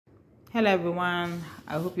Hello everyone,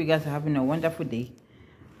 I hope you guys are having a wonderful day.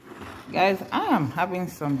 Guys, I am having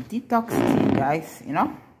some detox tea, guys.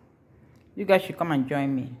 You guys should come and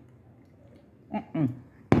join me.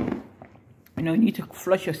 You need to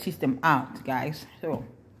flush your system out, guys. So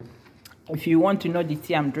if you want to know the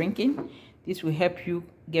tea I'm drinking, this will help you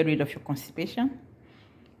get rid of your constipation.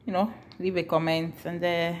 Leave a comment and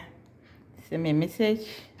send me a message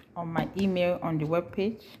on my email on the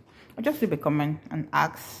webpage, or just leave a comment and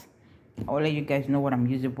ask. I'll let you guys know what I'm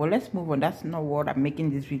using. But let's move on. That's not what I'm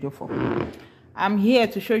making this video for. I'm here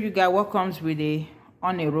to show you guys what comes with the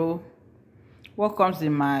on a roll, what comes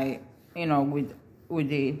in my on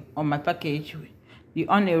my package, the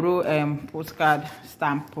on a roll postcard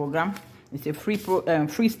stamp program. It's a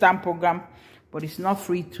free stamp program, but it's not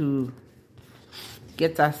free to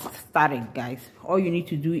get us started, guys. All you need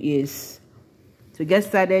to do is to get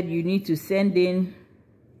started, you need to send in,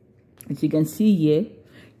 as you can see here,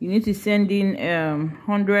 you need to send in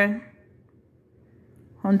 100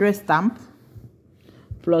 stamp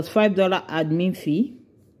plus $5 admin fee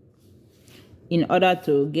in order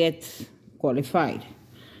to get qualified.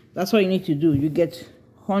 That's what you need to do. You get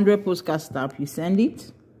 100 postcard stamp, you send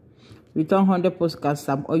it, return 100 postcard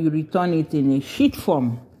stamp, or you return it in a sheet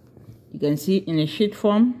form. You can see in a sheet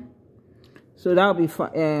form. So that will be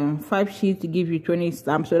 5 sheets to give you 20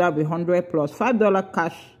 stamps. So that will be 100 plus $5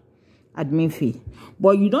 cash admin fee.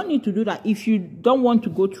 But you don't need to do that if you don't want to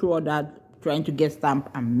go through all that trying to get stamp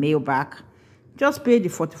and mail back. Just pay the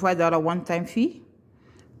 $45 one-time fee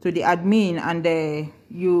to the admin, and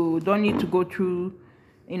you don't need to go through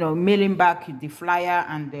mailing back the flyer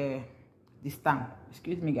and the stamp.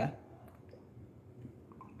 Excuse me, guys,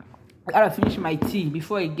 I gotta finish my tea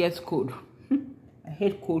before it gets cold. I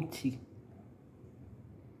hate cold tea.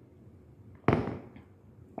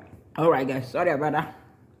 All right, guys, sorry about that.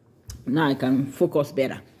 Now I can focus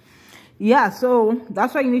better. Yeah, so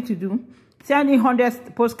that's what you need to do. Send in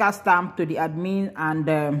 100 postcard stamp to the admin,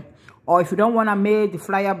 and or if you don't want to mail the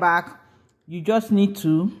flyer back, you just need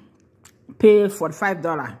to pay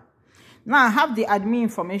 $45. Now I have the admin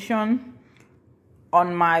information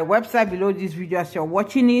on my website below this video as you're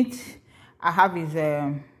watching it. I have his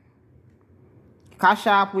Cash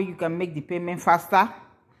App where you can make the payment faster.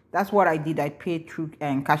 That's what I did. I paid through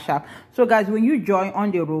Cash App. So guys, when you join on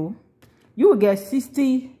the roll, you will get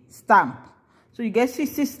 60 stamp. So you get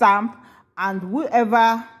 60 stamp, and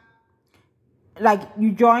whoever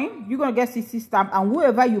you join, you're gonna get 60 stamp, and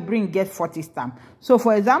whoever you bring get 40 stamp. So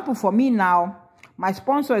for example, for me now, my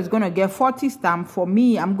sponsor is gonna get 40 stamp. For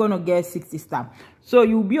me, I'm gonna get 60 stamp. So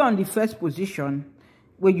you'll be on the first position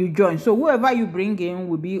when you join. So whoever you bring in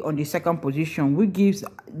will be on the second position, which gives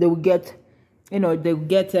they will get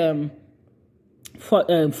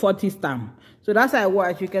 40 stamp. So that's how it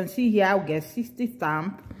works. You can see here I'll get 60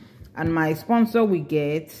 stamp, and my sponsor will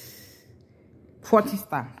get 40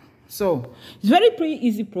 stamp. So it's pretty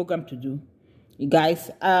easy program to do, you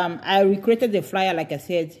guys. I recreated the flyer, like I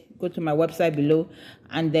said. Go to my website below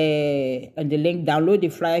and the link, download the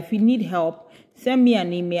flyer. If you need help, send me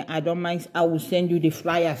an email. I don't mind. I will send you the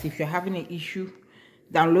flyers. If you're having an issue,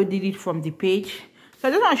 downloaded it from the page. So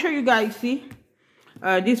I just want to show you guys. See,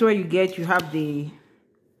 this is what you get. You have the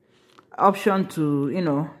option to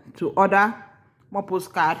to order more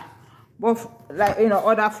postcard, both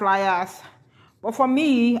other flyers. But for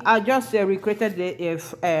me, I just recreated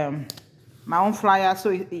my own flyer, so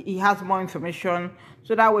it has more information.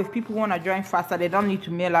 So that way, if people want to join faster, they don't need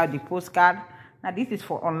to mail out the postcard. Now this is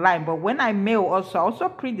for online, but when I mail I also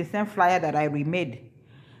print the same flyer that I remade,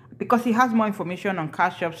 because it has more information on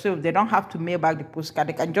Cash App. So if they don't have to mail back the postcard,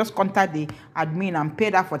 they can just contact the admin and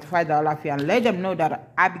pay that $45 fee and let them know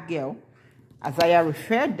that Abigail Isaiah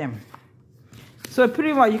referred them. So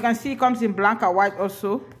pretty much you can see it comes in black and white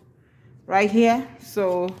also right here.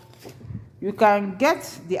 So you can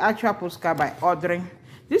get the actual postcard by ordering.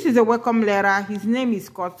 This is a welcome letter. His name is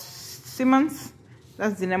Scott Simmons.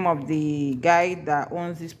 That's the name of the guy that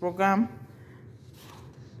owns this program.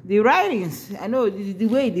 The writings, I know the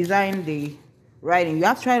way he designed the writing, you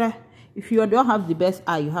have to try to, if you don't have the best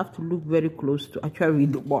eye, you have to look very close to actually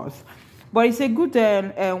read the words. But it's a good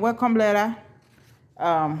welcome letter.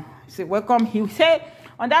 It's a welcome. He said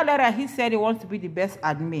on that letter, he said he wants to be the best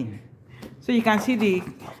admin. So you can see the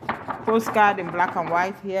postcard in black and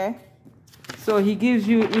white here. So he gives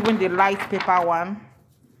you even the light paper one.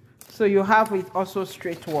 So you have it also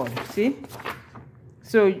straight one. See?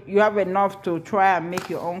 So you have enough to try and make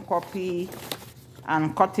your own copy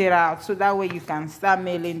and cut it out. So that way you can start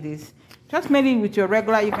mailing this. Just mail it with your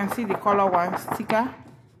regular, you can see the color one sticker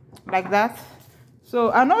like that.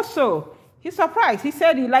 So, and also He's surprised. He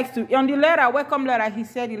said he likes to, on the letter, welcome letter, he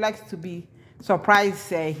said he likes to be surprised,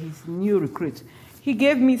 his new recruit. He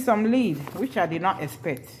gave me some leads, which I did not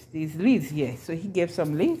expect. These leads here. So he gave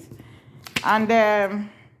some leads. And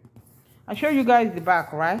I'll show you guys the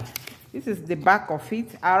back, right? This is the back of it.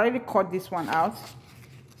 I already cut this one out.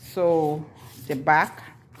 So the back.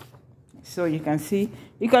 So you can see.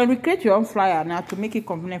 You can recreate your own flyer now to make it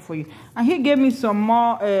convenient for you. And he gave me some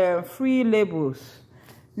more free labels.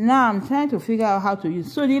 Now I'm trying to figure out how to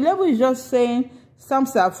use. So the label is just saying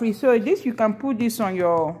stamps are free. So this, you can put this on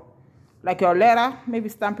your, like your letter, maybe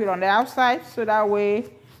stamp it on the outside, so that way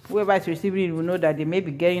whoever is receiving it will know that they may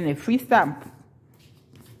be getting a free stamp.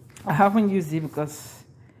 I haven't used it because,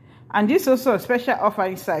 and this also a special offer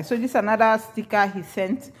inside. So this is another sticker he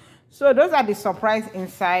sent. So those are the surprise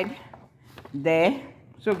inside there.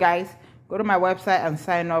 So guys, go to my website and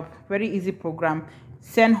sign up. Very easy program.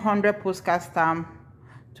 Send 100 postcard stamp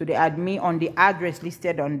to the admin on the address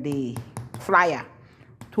listed on the flyer.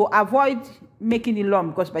 To avoid making it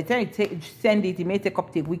long, because by the time you send it, it may take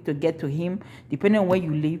up to a week to get to him, depending on where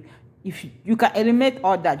you live. If you can eliminate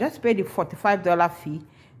all that, just pay the $45 fee.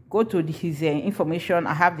 Go to his information.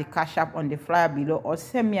 I have the cash app on the flyer below, or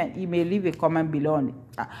send me an email, leave a comment below.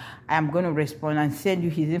 I am going to respond and send you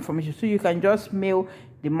his information, so you can just mail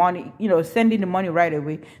the money, send in the money right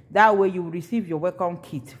away. That way you will receive your welcome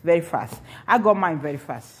kit very fast. I got mine very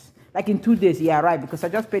fast. Like in 2 days, he arrived, because I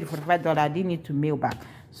just paid $45. I didn't need to mail back.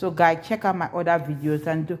 So guys, check out my other videos.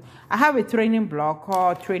 And I have a training blog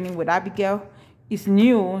called Training with Abigail. It's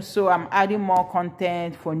new, so I'm adding more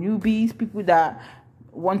content for newbies, people that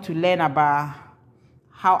want to learn about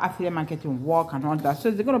how affiliate marketing work and all that.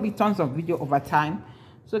 So there's going to be tons of video over time.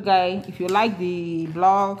 So guys, if you like the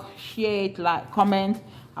blog, share it, like, comment.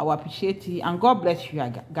 I will appreciate it, and God bless you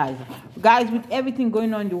guys. With everything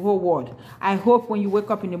going on in the whole world, I hope when you wake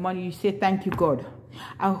up in the morning you say thank you, God.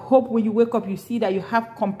 I hope when you wake up you see that you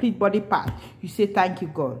have complete body part, you say thank you,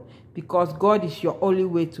 God, because God is your only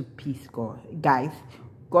way to peace. God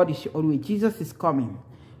is your only way. Jesus is coming.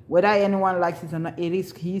 Whether anyone likes it or not,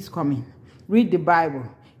 he is coming. Read the Bible.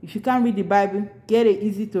 If you can't read the Bible, get an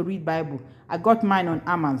easy to read Bible. I got mine on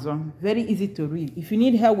Amazon. Very easy to read. If you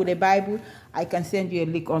need help with the Bible, I can send you a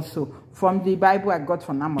link also from the Bible I got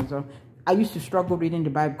from Amazon. I used to struggle reading the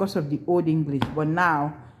Bible because of the old English, but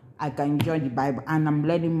now I can enjoy the Bible, and I'm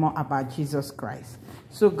learning more about Jesus Christ.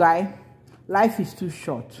 So guys, life is too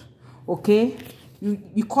short, okay?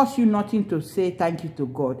 It costs you nothing to say thank you to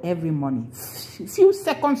God every morning. Few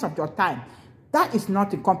seconds of your time. That is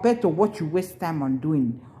nothing compared to what you waste time on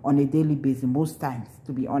doing on a daily basis, most times,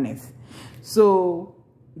 to be honest. So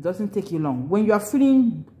it doesn't take you long. When you are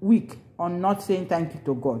feeling weak on not saying thank you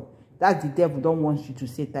to God, that's the devil don't want you to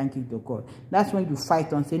say thank you to God. That's when you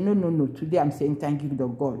fight on, say, no, today I'm saying thank you to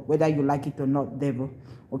God, whether you like it or not, devil.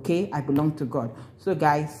 Okay, I belong to God. So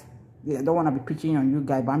guys, I don't want to be preaching on you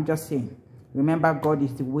guys, but I'm just saying, remember, God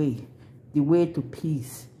is the way to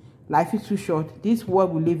peace. Life is too short. This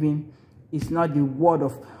world we live in is not the world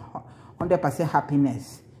of 100%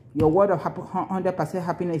 happiness. Your world of 100%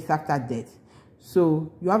 happiness is after death.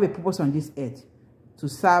 So you have a purpose on this earth, to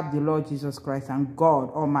serve the Lord Jesus Christ and God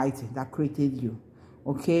Almighty that created you.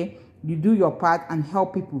 Okay? You do your part and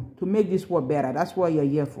help people to make this world better. That's what you're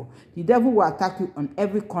here for. The devil will attack you on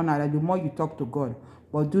every corner the more you talk to God.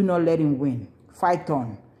 But do not let him win. Fight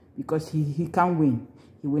on. Because he can't win.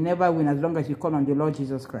 He will never win as long as you call on the Lord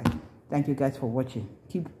Jesus Christ. Thank you guys for watching.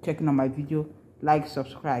 Keep checking on my video. Like,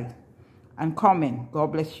 subscribe, and comment.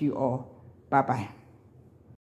 God bless you all. Bye-bye.